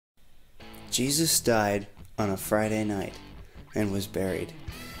Jesus died on a Friday night and was buried.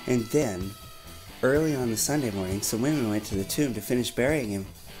 And then, early on the Sunday morning, some women went to the tomb to finish burying him.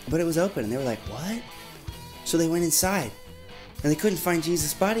 But it was open, and they were like, what? So they went inside, and they couldn't find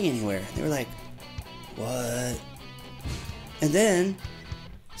Jesus' body anywhere. They were like, what? And then,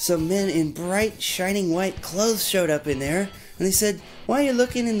 some men in bright, shining white clothes showed up in there, and they said, why are you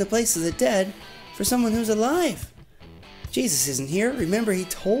looking in the place of the dead for someone who's alive? Jesus isn't here. Remember, he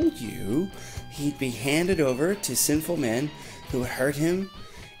told you he'd be handed over to sinful men who would hurt him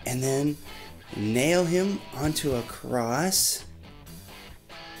and then nail him onto a cross.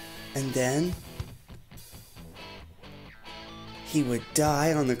 And then he would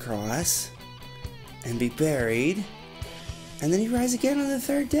die on the cross and be buried. And then he'd rise again on the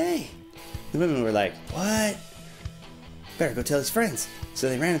third day. The women were like, what? Better go tell his friends. So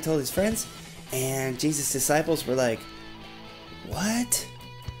they ran and told his friends. And Jesus' disciples were like, what?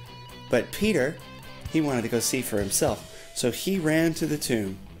 But Peter, he wanted to go see for himself. So he ran to the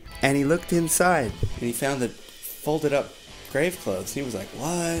tomb. And he looked inside. And he found the folded up grave clothes. He was like,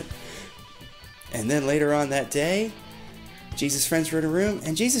 what? And then later on that day, Jesus' friends were in a room.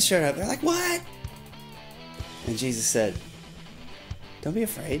 And Jesus showed up. They're like, what? And Jesus said, don't be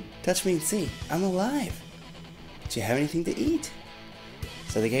afraid. Touch me and see. I'm alive. Do you have anything to eat?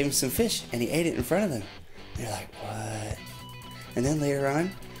 So they gave him some fish, and he ate it in front of them. They're like, what? And then later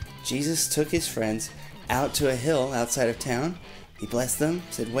on, Jesus took his friends out to a hill outside of town. He blessed them,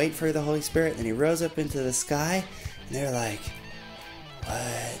 said, wait for the Holy Spirit. Then he rose up into the sky, and they're like,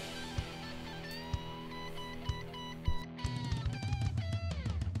 what?